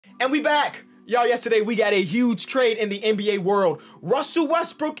And we back. Y'all, yesterday we got a huge trade in the NBA world. Russell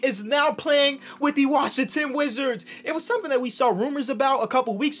Westbrook is now playing with the Washington Wizards. It was something that we saw rumors about a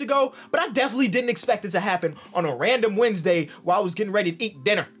couple weeks ago, but I definitely didn't expect it to happen on a random Wednesday while I was getting ready to eat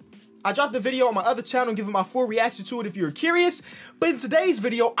dinner. I dropped a video on my other channel giving my full reaction to it if you're curious, but in today's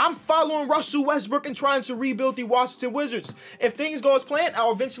video, I'm following Russell Westbrook and trying to rebuild the Washington Wizards. If things go as planned,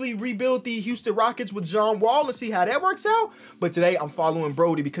 I'll eventually rebuild the Houston Rockets with John Wall and see how that works out. But today, I'm following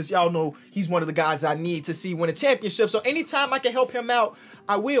Brody because y'all know he's one of the guys I need to see win a championship, so anytime I can help him out,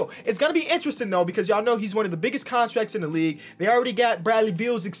 I will. It's going to be interesting, though, because y'all know he's one of the biggest contracts in the league. They already got Bradley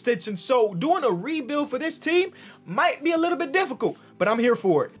Beal's extension, so doing a rebuild for this team might be a little bit difficult, but I'm here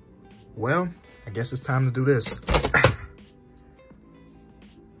for it. Well, I guess it's time to do this.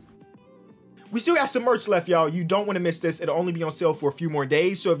 We still got some merch left, y'all. You don't want to miss this. It'll only be on sale for a few more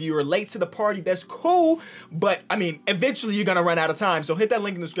days. So if you are late to the party, that's cool. But, I mean, eventually you're going to run out of time. So hit that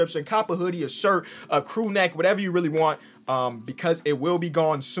link in the description. Cop a hoodie, a shirt, a crew neck, whatever you really want. Because it will be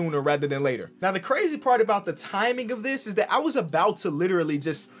gone sooner rather than later. Now, the crazy part about the timing of this is that I was about to literally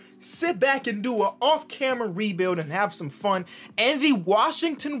just sit back and do an off-camera rebuild and have some fun, and the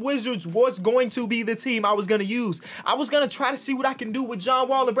Washington Wizards was going to be the team I was going to use. I was going to try to see what I can do with John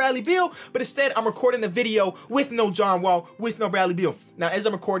Wall and Bradley Beal, but instead I'm recording the video with no John Wall, with no Bradley Beal. Now, as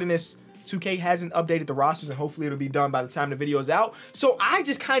I'm recording this, 2K hasn't updated the rosters, and hopefully it'll be done by the time the video is out. So I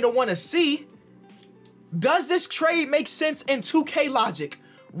just kind of want to see, does this trade make sense in 2K logic?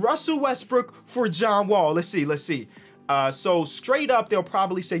 Russell Westbrook for John Wall. Let's see. So straight up, they'll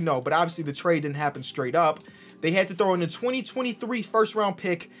probably say no, but obviously the trade didn't happen straight up. They had to throw in a 2023 first-round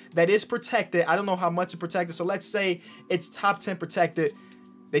pick that is protected. I don't know how much it's protected, so let's say it's top 10 protected.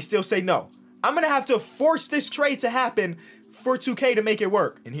 They still say no. I'm going to have to force this trade to happen for 2K to make it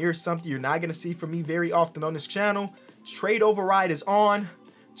work. And here's something you're not going to see from me very often on this channel. Trade override is on.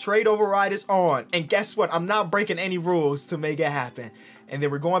 Trade override is on. And guess what? I'm not breaking any rules to make it happen. And then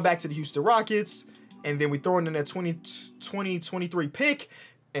we're going back to the Houston Rockets. And then we throw in that 2023 pick,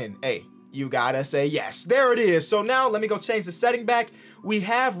 and hey, you gotta say yes. There it is. So now let me go change the setting back. We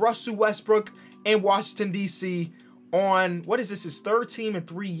have Russell Westbrook in Washington, D.C. on, what is this, his third team in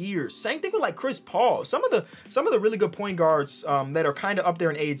 3 years. Same thing with like Chris Paul. Some of the really good point guards that are kind of up there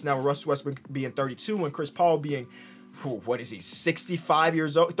in age now, with Russell Westbrook being 32 and Chris Paul being, what is he, 65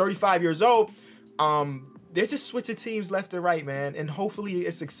 years old, 35 years old. They're just switching teams left and right, man, and hopefully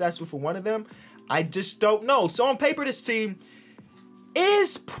it's successful for one of them. I just don't know. So on paper, this team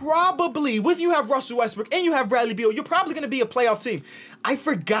is probably, with you have Russell Westbrook and you have Bradley Beal, you're probably going to be a playoff team. I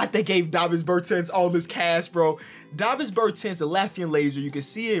forgot they gave Davis Bertans all this cash, bro. Davis Bertans, the Latvian laser, you can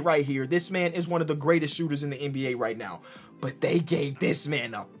see it right here. This man is one of the greatest shooters in the NBA right now. But they gave this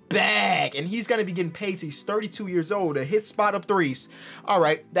man a bag, and he's going to be getting paid till he's 32 years old to hit spot up threes. All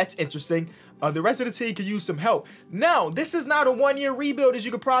right, that's interesting. The rest of the team could use some help. Now, this is not a one-year rebuild, as you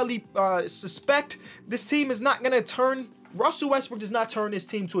could probably suspect. This team is not going to turn, Russell Westbrook does not turn this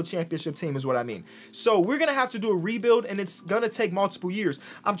team to a championship team, is what I mean. So we're going to have to do a rebuild, and it's going to take multiple years.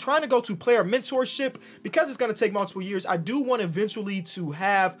 I'm trying to go to player mentorship. Because it's going to take multiple years, I do want eventually to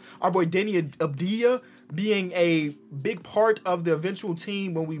have our boy Denny Abdia being a big part of the eventual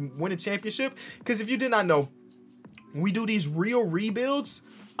team when we win a championship. Because if you did not know, when we do these real rebuilds,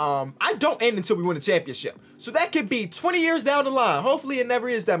 I don't end until we win a championship. So that could be 20 years down the line. Hopefully it never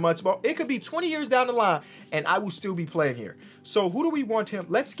is that much, but it could be 20 years down the line and I will still be playing here. So who do we want him?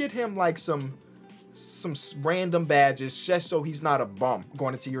 Let's get him like some random badges just so he's not a bum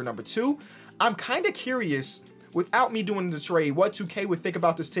going into year number 2. I'm kind of curious, without me doing the trade, what 2K would think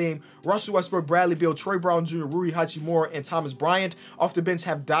about this team. Russell Westbrook, Bradley Beal, Troy Brown Jr., Rui Hachimura, and Thomas Bryant. Off the bench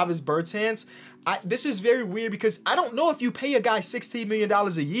have Davis Bertans. This is very weird because I don't know if you pay a guy $16 million a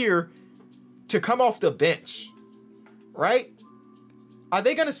year to come off the bench, right? Are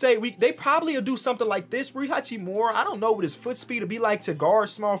they going to say, they probably will do something like this. Rui Hachimura, I don't know what his foot speed will be like to guard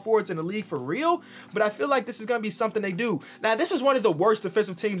small forwards in the league for real, but I feel like this is going to be something they do. Now, this is one of the worst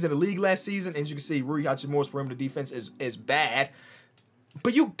defensive teams in the league last season. As you can see, Rui Hachimura's perimeter defense is bad,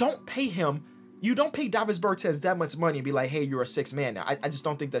 but you don't pay him. You don't pay Davis Bertans that much money and be like, hey, you're a 6th man now. I just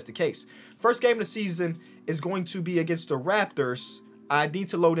don't think that's the case. First game of the season is going to be against the Raptors. I need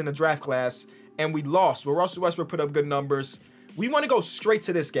to load in a draft class, and we lost. But Russell Westbrook put up good numbers. We want to go straight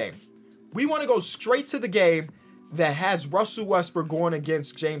to this game. We want to go straight to the game that has Russell Westbrook going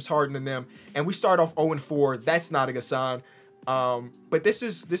against James Harden and them, and we start off 0-4. That's not a good sign. But this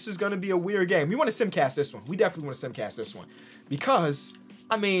is going to be a weird game. We want to simcast this one. We definitely want to simcast this one because,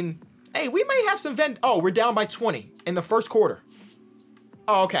 I mean, hey, we may have some oh, we're down by 20 in the first quarter.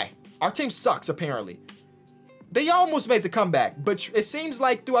 Oh, okay. Our team sucks, apparently. They almost made the comeback, but it seems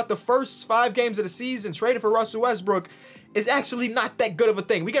like throughout the first 5 games of the season, trading for Russell Westbrook is actually not that good of a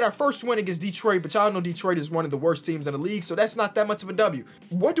thing. We got our first win against Detroit, but y'all know Detroit is one of the worst teams in the league, so that's not that much of a W.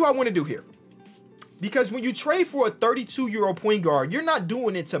 What do I want to do here? Because when you trade for a 32-year-old point guard, you're not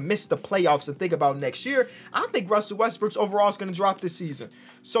doing it to miss the playoffs and think about next year. I think Russell Westbrook's overall is going to drop this season.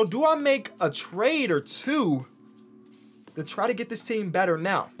 So do I make a trade or two to try to get this team better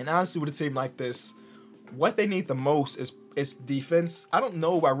now? And honestly, with a team like this, what they need the most is defense. I don't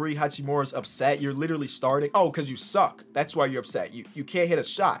know why Rui Hachimura is upset. You're literally starting. Oh, because you suck. That's why you're upset. You can't hit a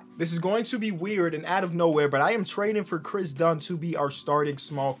shot. This is going to be weird and out of nowhere, but I am trading for Chris Dunn to be our starting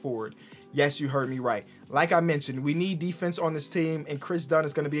small forward. Yes, you heard me right. Like I mentioned, we need defense on this team, and Chris Dunn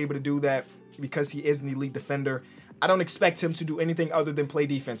is going to be able to do that because he is an elite defender. I don't expect him to do anything other than play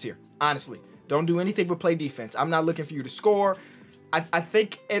defense here. Honestly, don't do anything but play defense. I'm not looking for you to score. I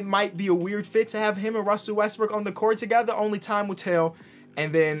think it might be a weird fit to have him and Russell Westbrook on the court together. Only time will tell.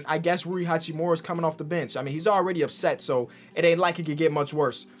 And then I guess Rui Hachimura is coming off the bench. I mean, he's already upset, so it ain't like it could get much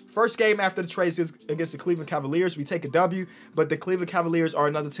worse. First game after the trade against the Cleveland Cavaliers, we take a W, but the Cleveland Cavaliers are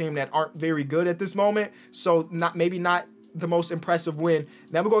another team that aren't very good at this moment, so maybe not the most impressive win.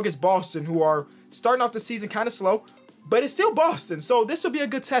 Then we go against Boston, who are starting off the season kind of slow, but it's still Boston, so this will be a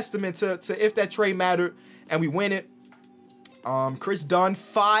good testament to if that trade mattered and we win it. Chris Dunn,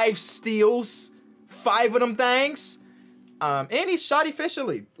 5 steals, 5 of them things. And he shot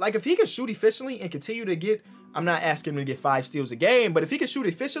efficiently. Like, if he can shoot efficiently and continue to get, I'm not asking him to get 5 steals a game, but if he can shoot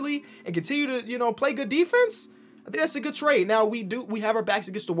efficiently and continue to, you know, play good defense, I think that's a good trade. Now, we have our backs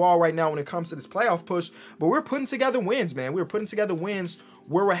against the wall right now when it comes to this playoff push, but we're putting together wins, man. We're putting together wins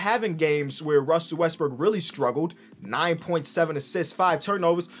where we're having games where Russell Westbrook really struggled. 9.7 assists, 5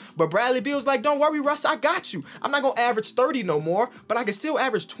 turnovers. But Bradley Beal's like, don't worry, Russ, I got you. I'm not going to average 30 no more, but I can still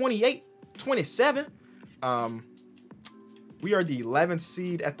average 28, 27. We are the 11th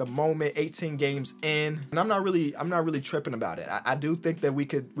seed at the moment, 18 games in, and I'm not really tripping about it. I do think that we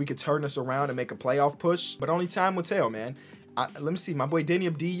could turn this around and make a playoff push, but only time will tell, man. Let me see, my boy Denny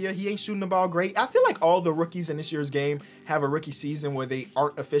Abdiya, he ain't shooting the ball great. I feel like all the rookies in this year's game have a rookie season where they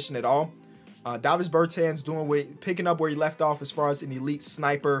aren't efficient at all. Davis Bertans picking up where he left off as far as an elite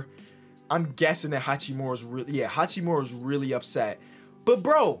sniper. I'm guessing that Hachimura is really upset. But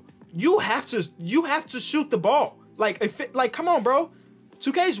bro, you have to shoot the ball. Like, come on, bro.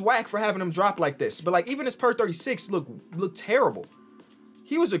 2K's whack for having him drop like this. But like, even his per 36 look terrible.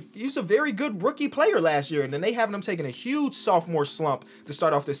 He was a very good rookie player last year, and then they having him taking a huge sophomore slump to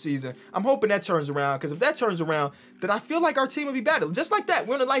start off this season. I'm hoping that turns around, because if that turns around, then I feel like our team will be better. Just like that,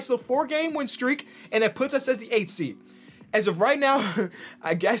 we're on a nice little 4-game win streak, and that puts us as the 8th seed. As of right now,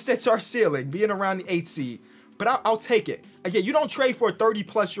 I guess that's our ceiling, being around the 8th seed. But I'll take it. Again, you don't trade for a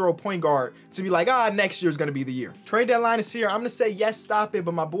 30-plus-year-old point guard to be like, next year's going to be the year. Trade deadline is here. I'm going to say yes, stop it.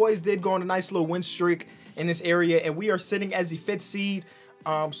 But my boys did go on a nice little win streak in this area, and we are sitting as the 5th seed.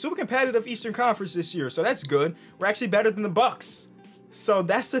 Super competitive Eastern Conference this year, so that's good. We're actually better than the Bucks. So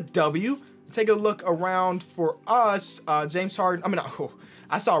that's a W. Take a look around for us. James Harden.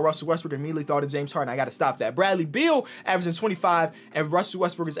 I saw Russell Westbrook and immediately thought of James Harden. I got to stop that. Bradley Beal averaging 25, and Russell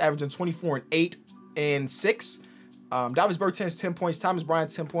Westbrook is averaging 24 and 8 and 6. Davis Bertans 10 points. Thomas Bryant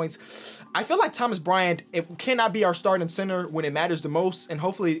 10 points. I feel like Thomas Bryant, it cannot be our starting center when it matters the most, and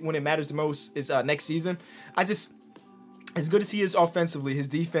hopefully when it matters the most is next season. It's good to see his offensively. His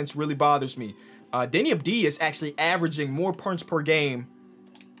defense really bothers me. Denny Abdiya is actually averaging more points per game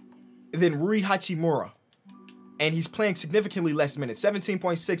than Rui Hachimura. And he's playing significantly less minutes.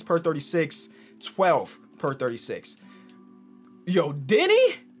 17.6 per 36, 12 per 36. Yo,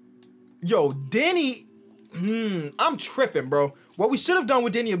 Denny, I'm tripping, bro. What we should have done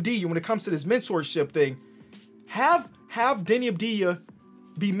with Denny Abdiya when it comes to this mentorship thing, have Denny Abdiya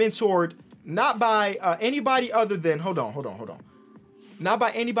be mentored not by anybody other than, hold on. Not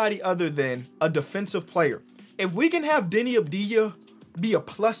by anybody other than a defensive player. If we can have Denny Abdiya be a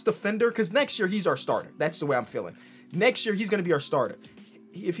plus defender, because next year he's our starter. That's the way I'm feeling. Next year he's going to be our starter.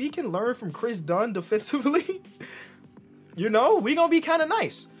 If he can learn from Chris Dunn defensively, we're going to be kind of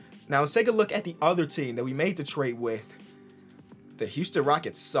nice. Now let's take a look at the other team that we made the trade with. The Houston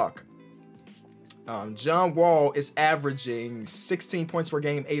Rockets suck. John Wall is averaging 16 points per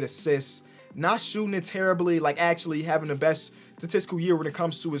game, 8 assists. Not shooting it terribly, like actually having the best statistical year when it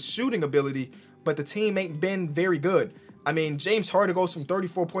comes to his shooting ability, but the team ain't been very good. I mean, James Harden goes from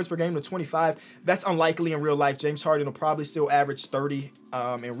 34 points per game to 25. That's unlikely in real life. James Harden will probably still average 30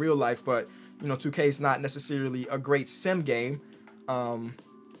 in real life, but 2K is not necessarily a great sim game.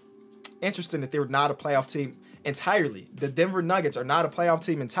 Interesting that they're not a playoff team entirely. The Denver Nuggets are not a playoff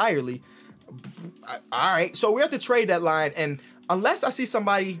team entirely, All right, so we're at the trade deadline, and unless I see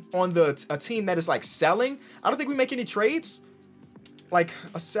somebody on a team that is like selling, I don't think we make any trades. Like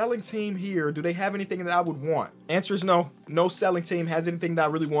a selling team here, do they have anything that I would want? Answer is no. No selling team has anything that I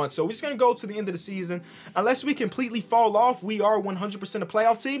really want. So we're just gonna go to the end of the season. Unless we completely fall off, we are 100% a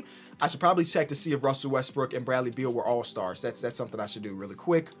playoff team. I should probably check to see if Russell Westbrook and Bradley Beal were all-stars. That's something I should do really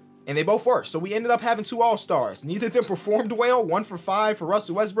quick. And they both were. So we ended up having 2 all-stars. Neither of them performed well. 1 for 5 for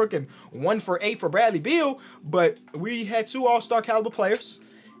Russell Westbrook and 1 for 8 for Bradley Beal. But we had 2 all-star caliber players.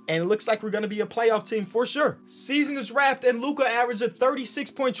 And it looks like we're going to be a playoff team for sure. Season is wrapped, and Luka averaged a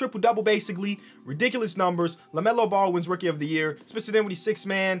 36-point triple-double basically. Ridiculous numbers. LaMelo Ball wins Rookie of the Year. Spencer Dinwiddie, 6th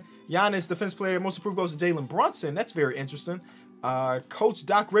man. Giannis, defense player. Most improved goes to Jalen Brunson. That's very interesting. Coach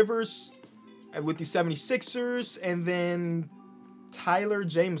Doc Rivers with the 76ers. And then Tyler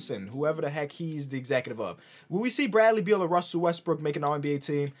Jameson, whoever the heck he's the executive of. Will we see Bradley Beal or Russell Westbrook make an All-NBA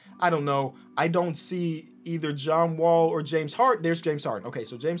team? I don't know. I don't see either John Wall or James Harden. There's James Harden. Okay,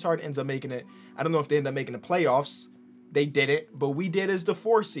 so James Harden ends up making it. I don't know if they end up making the playoffs. They didn't, but we did as the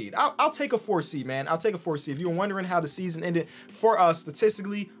 4 seed. I'll take a 4 seed, man. I'll take a 4 seed. If you're wondering how the season ended for us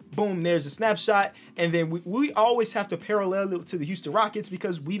statistically, boom, there's a snapshot. And then we always have to parallel it to the Houston Rockets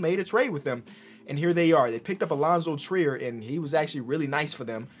because we made a trade with them. And here they are. They picked up Alonzo Trier, and he was actually really nice for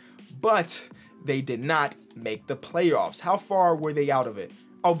them. But they did not make the playoffs. How far were they out of it?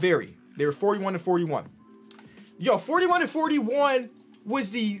 Oh, very. They were 41-41. Yo, 41-41 was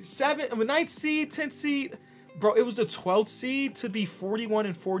the 9th seed, 10th seed. Bro, it was the 12th seed to be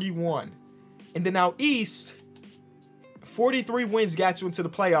 41-41. And then out East, 43 wins got you into the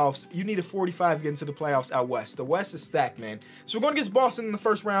playoffs. You needed 45 to get into the playoffs out West. The West is stacked, man. So we're going against Boston in the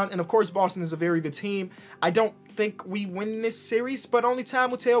first round. And, of course, Boston is a very good team. I don't think we win this series, but only time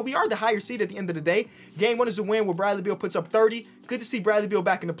will tell. We are the higher seed at the end of the day. Game 1 is a win where Bradley Beal puts up 30. Good to see Bradley Beal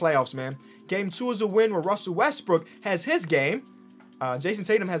back in the playoffs, man. Game 2 is a win where Russell Westbrook has his game. Jason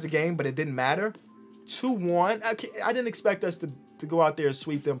Tatum has a game, but it didn't matter. 2-1. I didn't expect us to go out there and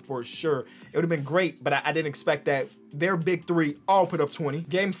sweep them for sure. It would have been great, but I didn't expect that. Their big 3 all put up 20.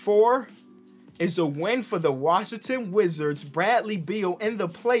 Game 4 is a win for the Washington Wizards. Bradley Beal in the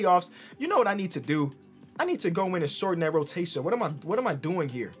playoffs. You know what I need to do? I need to go in and shorten that rotation. What am I doing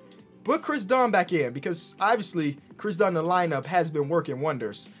here? Put Chris Dunn back in because obviously Chris Dunn in the lineup has been working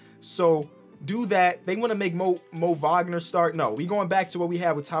wonders. So do that. They want to make Mo Wagner start. No, we going back to what we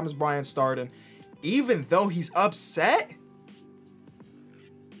had with Thomas Bryant starting. Even though he's upset,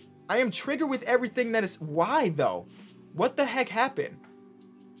 I am triggered with everything that is. Why though? What the heck happened?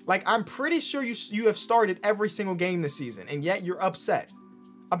 Like, I'm pretty sure you have started every single game this season, and yet you're upset.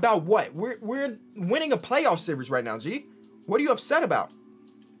 About what? We're winning a playoff series right now, G. What are you upset about?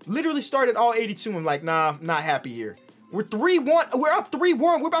 Literally started all 82. I'm like, nah, not happy here. We're 3-1. We're up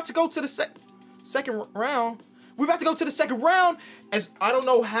 3-1. We're about to go to the second round. We're about to go to the second round. As I don't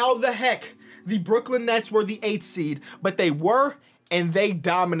know how the heck the Brooklyn Nets were the 8th seed, but they were, and they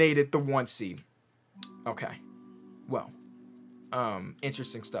dominated the 1 seed. Okay. Well,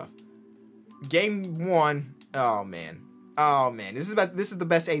 interesting stuff. Game 1. Oh man. Oh man. This is the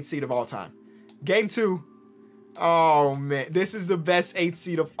best 8th seed of all time. Game 2. Oh man. This is the best 8th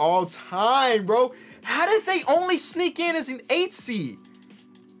seed of all time, bro. How did they only sneak in as an 8th seed?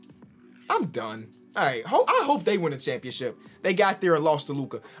 I'm done. All right. I hope they win a championship. They got there and lost to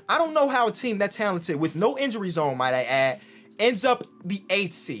Luka. I don't know how a team that talented with no injury zone, might I add, ends up the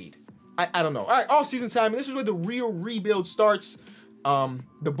 8th seed. I don't know. All right, off-season time, and this is where the real rebuild starts.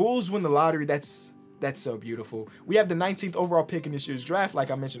 The Bulls win the lottery. That's so beautiful. We have the 19th overall pick in this year's draft.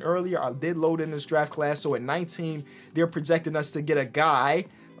 Like I mentioned earlier, I did load in this draft class. So at 19, they're projecting us to get a guy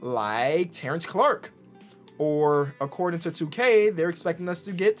like Terrence Clark. Or according to 2K, they're expecting us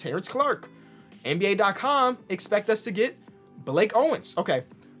to get Terrence Clark. NBA.com expect us to get Blake Owens. Okay.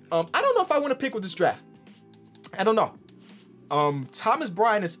 I don't know if I want to pick with this draft. I don't know. Thomas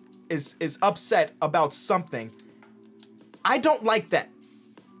Bryant is upset about something. I don't like that.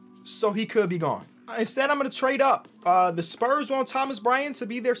 So he could be gone. Instead, I'm going to trade up. The Spurs want Thomas Bryant to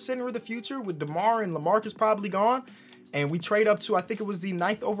be their center of the future with DeMar and LaMarcus probably gone. And we trade up to, I think it was the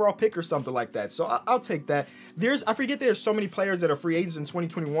 9th overall pick or something like that. So I'll take that. I forget there's so many players that are free agents in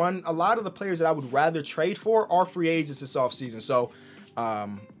 2021. A lot of the players that I would rather trade for are free agents this offseason. So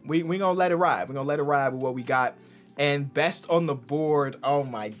we going to let it ride. We're going to let it ride with what we got. And best on the board. Oh,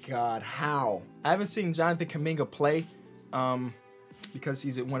 my God. How? I haven't seen Jonathan Kuminga play because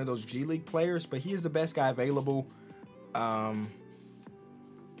he's one of those G League players. But he is the best guy available.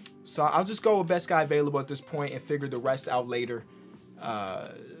 So I'll just go with best guy available at this point and figure the rest out later.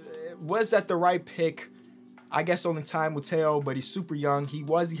 Was that the right pick? I guess only time will tell, but he's super young. He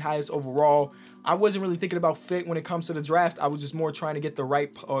was the highest overall. I wasn't really thinking about fit when it comes to the draft. I was just more trying to get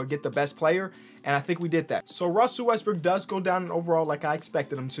the best player, and I think we did that. So Russell Westbrook does go down in overall like I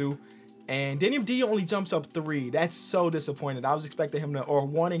expected him to, and Daniel D only jumps up 3. That's so disappointed. I was expecting him to, or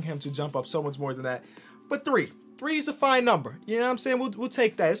wanting him to jump up so much more than that, but 3 is a fine number. You know what I'm saying? We'll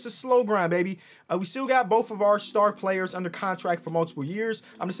take that. It's a slow grind, baby. We still got both of our star players under contract for multiple years.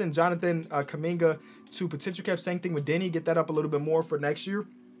 I'm just saying Jonathan Kuminga to potential cap. Same thing with Denny. Get that up a little bit more for next year.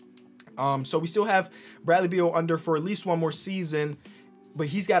 So we still have Bradley Beal under for at least 1 more season, but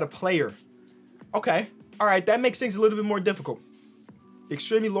he's got a player. Okay. All right. That makes things a little bit more difficult.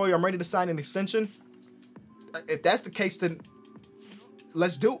 Extremely loyal. I'm ready to sign an extension. If that's the case, then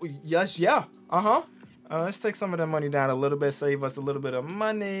let's do it. Yes. Yeah. Let's take some of that money down a little bit, save us a little bit of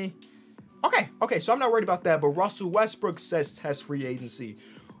money. Okay, so I'm not worried about that, but Russell Westbrook says test free agency,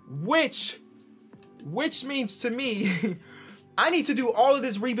 which means to me, I need to do all of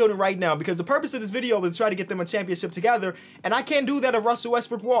this rebuilding right now because the purpose of this video is to try to get them a championship together, and I can't do that if Russell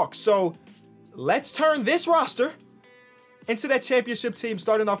Westbrook walks. So let's turn this roster into that championship team,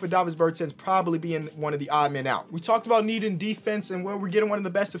 starting off with Davis Bertans probably being one of the odd men out. We talked about needing defense, and we're getting one of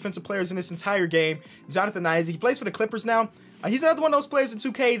the best defensive players in this entire game, Jonathan Isaac. He plays for the Clippers now. He's another one of those players in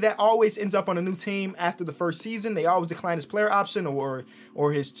 2K that always ends up on a new team after the first season. They always decline his player option or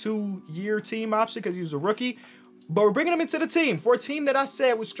his 2-year team option because he was a rookie. But we're bringing him into the team. For a team that I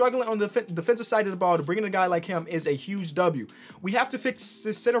said was struggling on the defensive side of the ball, to bring in a guy like him is a huge W. We have to fix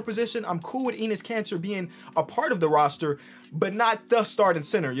this center position. I'm cool with Enes Kanter being a part of the roster, but not the starting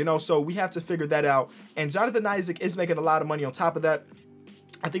center, you know? So we have to figure that out. And Jonathan Isaac is making a lot of money on top of that.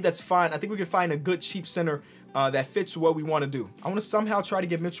 I think that's fine. I think we can find a good, cheap center that fits what we want to do. I want to somehow try to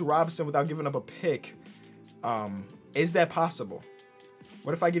get Mitchell Robinson without giving up a pick. Is that possible?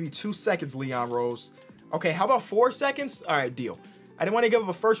 What if I give you 2 seconds, Leon Rose? Okay, how about 4 seconds? All right, deal. I didn't want to give up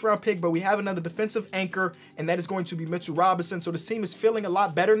a first-round pick, but we have another defensive anchor, and that is going to be Mitchell Robinson. So this team is feeling a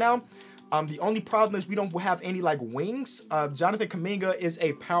lot better now. The only problem is we don't have any, like, wings. Jonathan Kuminga is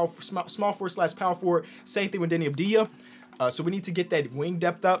a small forward / power forward. Same thing with Denny Abdia. So we need to get that wing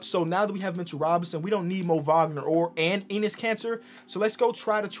depth up. So now that we have Mitchell Robinson, we don't need Mo Wagner and Enes Kanter. So let's go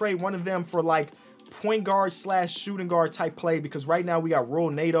try to trade one of them for, like, point guard / shooting guard type play, because right now we got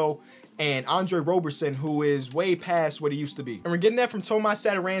Roel Nato and Andre Roberson, who is way past what he used to be. And we're getting that from Tomas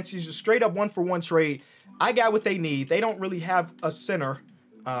Satoransky, just straight up 1-for-1 trade. I got what they need. They don't really have a center.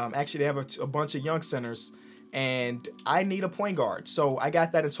 Actually, they have a bunch of young centers, and I need a point guard. So I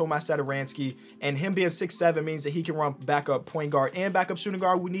got that in Tomas Satoransky, and him being 6'7" means that he can run backup point guard and backup shooting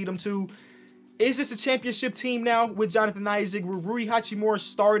guard. We need him to. Is this a championship team now with Jonathan Isaac? With Rui Hachimura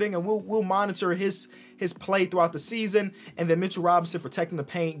starting, and we'll monitor his play throughout the season. And then Mitchell Robinson protecting the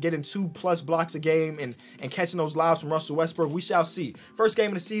paint, getting 2+ blocks a game, and catching those lobs from Russell Westbrook. We shall see. First game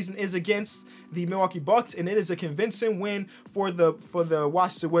of the season is against the Milwaukee Bucks, and it is a convincing win for the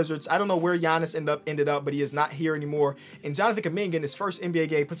Washington Wizards. I don't know where Giannis ended up, but he is not here anymore. And Jonathan Kuminga in his first NBA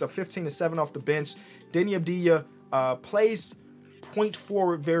game puts up 15 to 7 off the bench. Denny Abdia plays point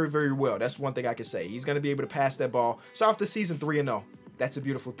forward very, very well. That's one thing I can say. He's going to be able to pass that ball. So off the season 3-0. That's a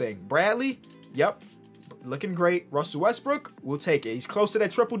beautiful thing. Bradley, yep, looking great. Russell Westbrook, we'll take it. He's close to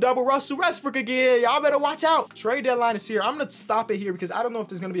that triple-double. Russell Westbrook again. Y'all better watch out. Trade deadline is here. I'm going to stop it here because I don't know if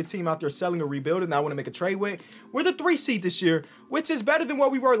there's going to be a team out there selling or rebuilding that I want to make a trade with. We're the 3 seed this year, which is better than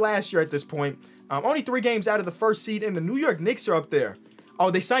what we were last year at this point. Only 3 games out of the 1st seed, and the New York Knicks are up there.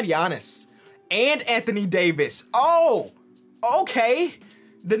 Oh, they signed Giannis and Anthony Davis. Oh, okay.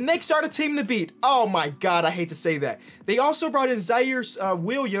 The Knicks are the team to beat. Oh my God, I hate to say that. They also brought in Zaire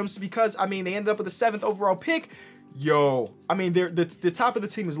Williams because, I mean, they ended up with the 7th overall pick. Yo, I mean, the top of the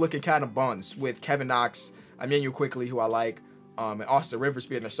team is looking kind of buns with Kevin Knox, Emmanuel Quickley, who I like, and Austin Rivers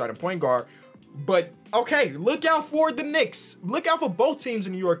being their starting point guard. But, okay, look out for the Knicks. Look out for both teams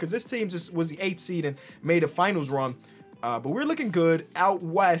in New York because this team just was the 8th seed and made a finals run. But we're looking good. Out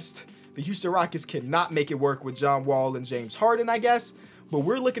west, the Houston Rockets cannot make it work with John Wall and James Harden, I guess. But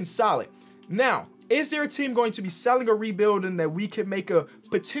we're looking solid. Now, is there a team going to be selling or rebuilding that we can make a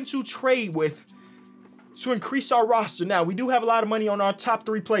potential trade with to increase our roster? Now, we do have a lot of money on our top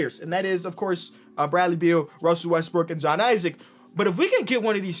 3 players, and that is, of course, Bradley Beal, Russell Westbrook, and John Isaac. But if we can get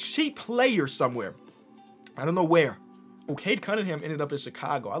one of these cheap players somewhere, I don't know where. Oh, Cade Cunningham ended up in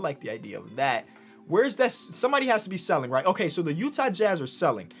Chicago. I like the idea of that. Where's that? Somebody has to be selling, right? Okay, so the Utah Jazz are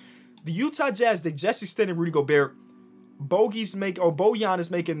selling. The Utah Jazz, they just extended Rudy Gobert. Bojan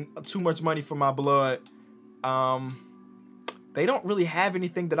is making too much money for my blood. They don't really have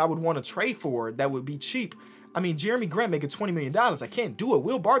anything that I would want to trade for that would be cheap. I mean, Jeremy Grant making $20 million. I can't do it.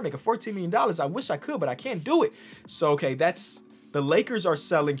 Will Barton making $14 million. I wish I could, but I can't do it. So, okay, that's... The Lakers are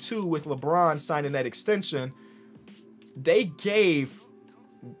selling too with LeBron signing that extension. They gave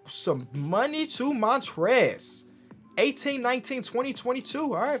some money to Montrez. 18, 19, 20, 22. All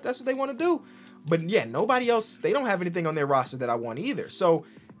right, if that's what they want to do. But yeah, nobody else, they don't have anything on their roster that I want either. So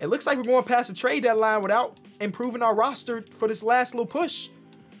it looks like we're going past the trade deadline without improving our roster for this last little push,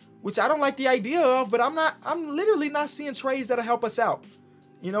 which I don't like the idea of, but I'm literally not seeing trades that'll help us out,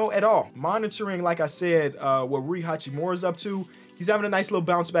 you know, at all. Monitoring, like I said, what Rui Hachimura is up to. He's having a nice little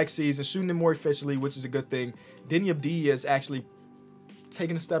bounce back season, shooting it more efficiently, which is a good thing. Deni Avdija is actually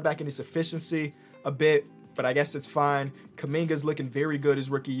taking a step back in his efficiency a bit, but I guess it's fine. Kuminga's looking very good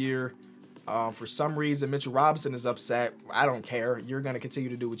his rookie year. For some reason, Mitchell Robinson is upset. I don't care. You're going to continue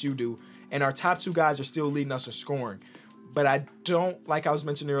to do what you do. And our top two guys are still leading us in scoring. But I don't, like I was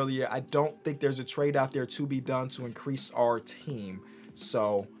mentioning earlier, I don't think there's a trade out there to be done to increase our team.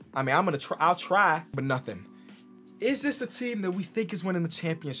 So, I mean, I'll try, but nothing. Is this a team that we think is winning the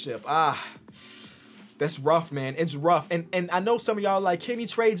championship? That's rough, man. It's rough. And I know some of y'all like, Kenny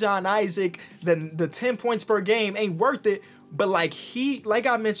trade John Isaac, the 10 points per game ain't worth it. But like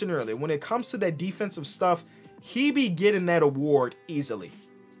I mentioned earlier, when it comes to that defensive stuff, he be getting that award easily.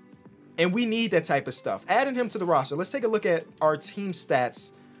 And we need that type of stuff. Adding him to the roster. Let's take a look at our team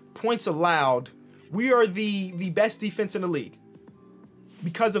stats. Points allowed. We are the best defense in the league.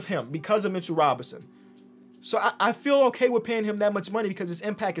 Because of him. Because of Mitchell Robinson. So I feel okay with paying him that much money because his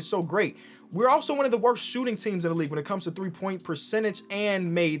impact is so great. We're also one of the worst shooting teams in the league when it comes to three-point percentage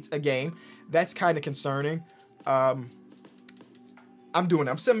and made a game. That's kind of concerning. I'm doing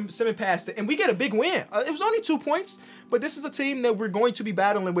it. I'm simming past it. And we get a big win. It was only 2 points, but this is a team that we're going to be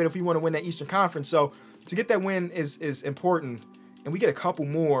battling with if we want to win that Eastern Conference. So to get that win is important. And we get a couple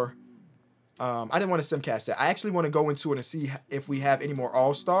more. I didn't want to simcast that. I actually want to go into it and see if we have any more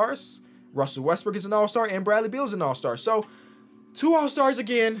All-Stars. Russell Westbrook is an All-Star and Bradley Beal is an All-Star. So 2 All-Stars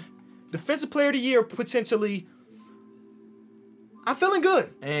again. Defensive Player of the Year potentially. I'm feeling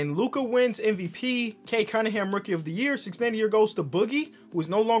good. And Luka wins MVP. Kay Cunningham Rookie of the Year. Sixth Man of the Year goes to Boogie, who is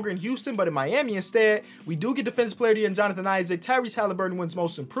no longer in Houston, but in Miami instead. We do get Defensive Player of the Year in Jonathan Isaac. Tyrese Halliburton wins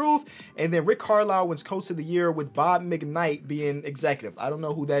Most Improved. And then Rick Carlisle wins Coach of the Year with Bob McKnight being executive. I don't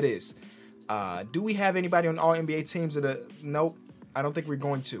know who that is. Do we have anybody on all NBA teams Nope. I don't think we're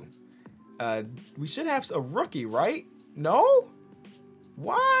going to. We should have a rookie, right? No?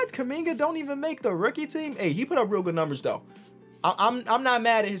 What? Kuminga don't even make the rookie team? Hey, he put up real good numbers, though. I'm not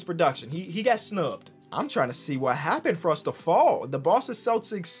mad at his production. He got snubbed. I'm trying to see what happened for us to fall. The Boston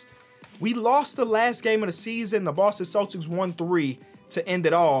Celtics, we lost the last game of the season. The Boston Celtics won 3 to end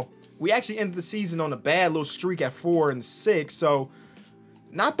it all. We actually ended the season on a bad little streak at 4-6. So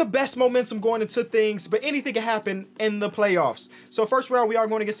not the best momentum going into things, but anything can happen in the playoffs. So first round, we are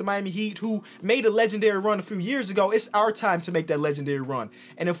going against the Miami Heat, who made a legendary run a few years ago. It's our time to make that legendary run.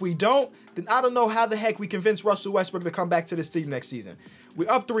 And if we don't, then I don't know how the heck we convince Russell Westbrook to come back to this team next season. We're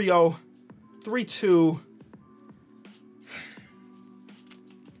up 3-0, 3-2.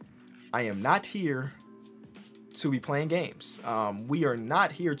 I am not here to be playing games. We are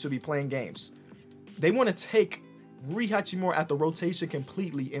not here to be playing games. They want to take Rui Hachimura at the rotation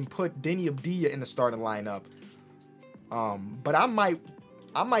completely and put Deni Avdija in the starting lineup. But I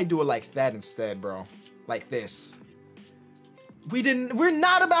might do it like that instead, bro. Like this. We're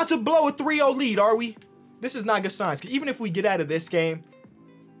not about to blow a 3-0 lead, are we? This is not good signs. 'Cause even if we get out of this game,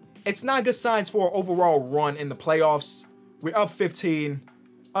 it's not good signs for an overall run in the playoffs. We're up 15,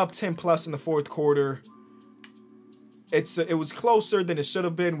 up 10 plus in the fourth quarter. It was closer than it should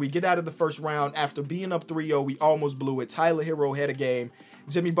have been. We get out of the first round. After being up 3-0, we almost blew it. Tyler Hero had a game.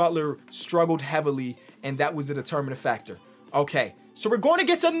 Jimmy Butler struggled heavily, and that was the determining factor. Okay, so we're going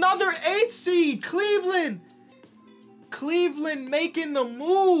against another 8 seed, Cleveland. Cleveland making the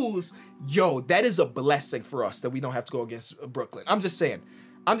moves. Yo, that is a blessing for us that we don't have to go against Brooklyn. I'm just saying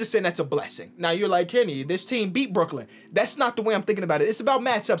that's a blessing. Now you're like, Kenny, this team beat Brooklyn. That's not the way I'm thinking about it. It's about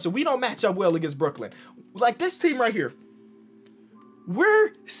matchups, so we don't match up well against Brooklyn. Like this team right here,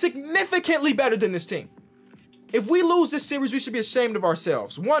 we're significantly better than this team. If we lose this series, we should be ashamed of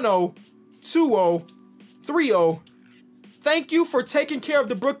ourselves. 1-0, 2-0, 3-0. Thank you for taking care of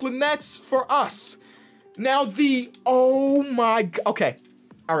the Brooklyn Nets for us. Now oh my God. Okay,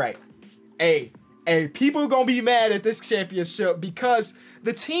 all right. Hey, people are going to be mad at this championship because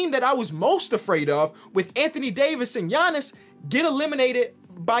the team that I was most afraid of with Anthony Davis and Giannis get eliminated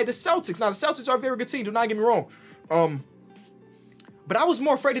by the Celtics. Now, the Celtics are a very good team. Do not get me wrong. But I was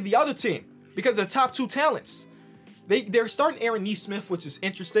more afraid of the other team because of the top 2 talents. They're starting Aaron Nesmith, which is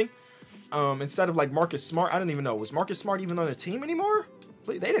interesting. instead of like Marcus Smart. I don't even know. Was Marcus Smart even on the team anymore?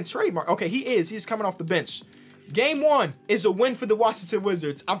 They didn't trade Mark. Okay, he is. He's coming off the bench. Game 1 is a win for the Washington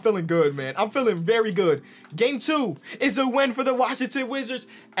Wizards. I'm feeling good, man. I'm feeling very good. Game 2 is a win for the Washington Wizards.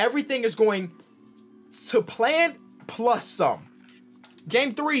 Everything is going to plan plus some.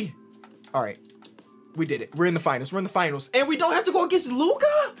 Game 3. All right. We did it. We're in the finals. We're in the finals. And we don't have to go against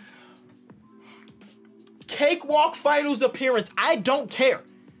Luka? Cakewalk finals appearance. I don't care.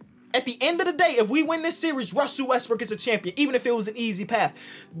 At the end of the day, if we win this series, Russell Westbrook is a champion, even if it was an easy path.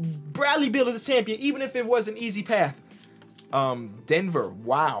 Bradley Beal is a champion, even if it was an easy path. Denver,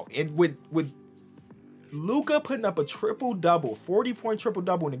 wow. And with Luka putting up a triple-double, 40-point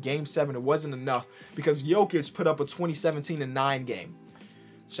triple-double in a Game 7, it wasn't enough because Jokic put up a 2017-9 game.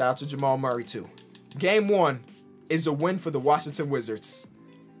 Shout out to Jamal Murray, too. Game 1 is a win for the Washington Wizards.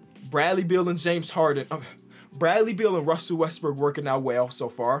 Bradley Beal and James Harden. Bradley Beal and Russell Westbrook working out well so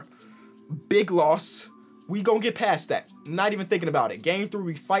far. Big loss. We gonna get past that. Not even thinking about it. Game 3,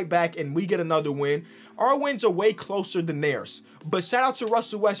 we fight back and we get another win. Our wins are way closer than theirs. But shout out to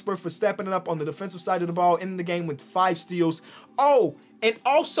Russell Westbrook for stepping it up on the defensive side of the ball, ending the game with 5 steals. Oh, and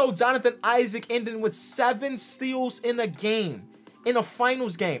also Jonathan Isaac ending with 7 steals in a game. In a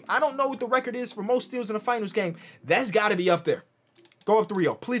finals game. I don't know what the record is for most steals in a finals game. That's got to be up there. Go up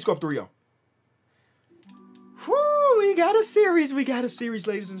 3-0. Please go up 3-0. Whew, we got a series. We got a series,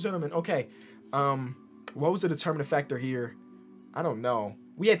 ladies and gentlemen. Okay. What was the determining factor here? I don't know.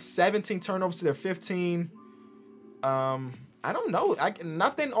 We had 17 turnovers to their 15. I don't know.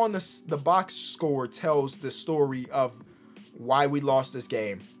 Nothing on the box score tells the story of why we lost this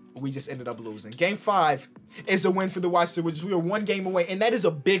game. We just ended up losing. Game 5 is a win for the Washington Wizards. We are 1 game away, and that is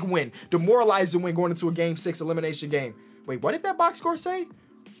a big win. Demoralizing win going into a Game 6 elimination game. Wait, what did that box score say?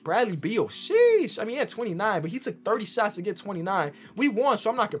 Bradley Beal, sheesh. I mean, he had 29, but he took 30 shots to get 29. We won, so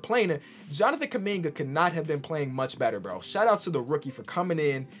I'm not complaining. Jonathan Kuminga could not have been playing much better, bro. Shout out to the rookie for coming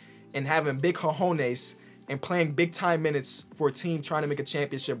in and having big cojones and playing big-time minutes for a team trying to make a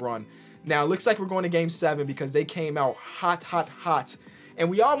championship run. Now, it looks like we're going to Game 7 because they came out hot, hot, hot. And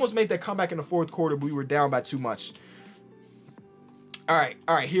we almost made that comeback in the 4th quarter, but we were down by too much. All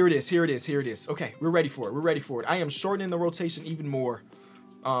right, here it is. Okay, we're ready for it. I am shortening the rotation even more.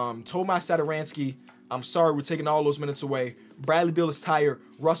 Tomas Satoransky, I'm sorry, we're taking all those minutes away. Bradley Beal is tired.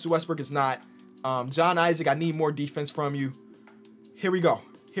 Russell Westbrook is not. John Isaac, I need more defense from you. Here we go.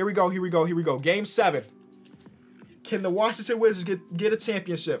 Game 7. Can the Washington Wizards get a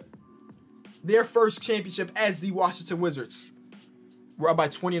championship? Their first championship as the Washington Wizards. We're up by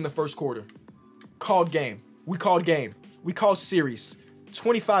 20 in the 1st quarter. Called game. We called series.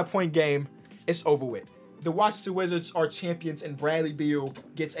 25-point game. It's over with. The Washington Wizards are champions and Bradley Beal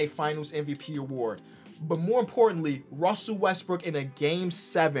gets a Finals MVP award. But more importantly, Russell Westbrook in a Game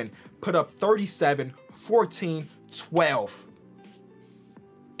 7 put up 37, 14, 12.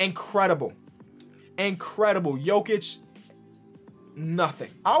 Incredible. Jokic, nothing.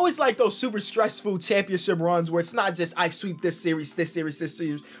 I always like those super stressful championship runs where it's not just I sweep this series,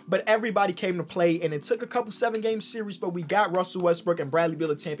 but everybody came to play, and it took a couple 7-game series, but we got Russell Westbrook and Bradley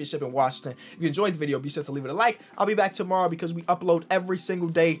Beal a championship in Washington. If you enjoyed the video, be sure to leave it a like. I'll be back tomorrow because we upload every single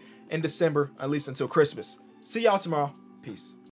day in December, at least until Christmas. See y'all tomorrow. Peace.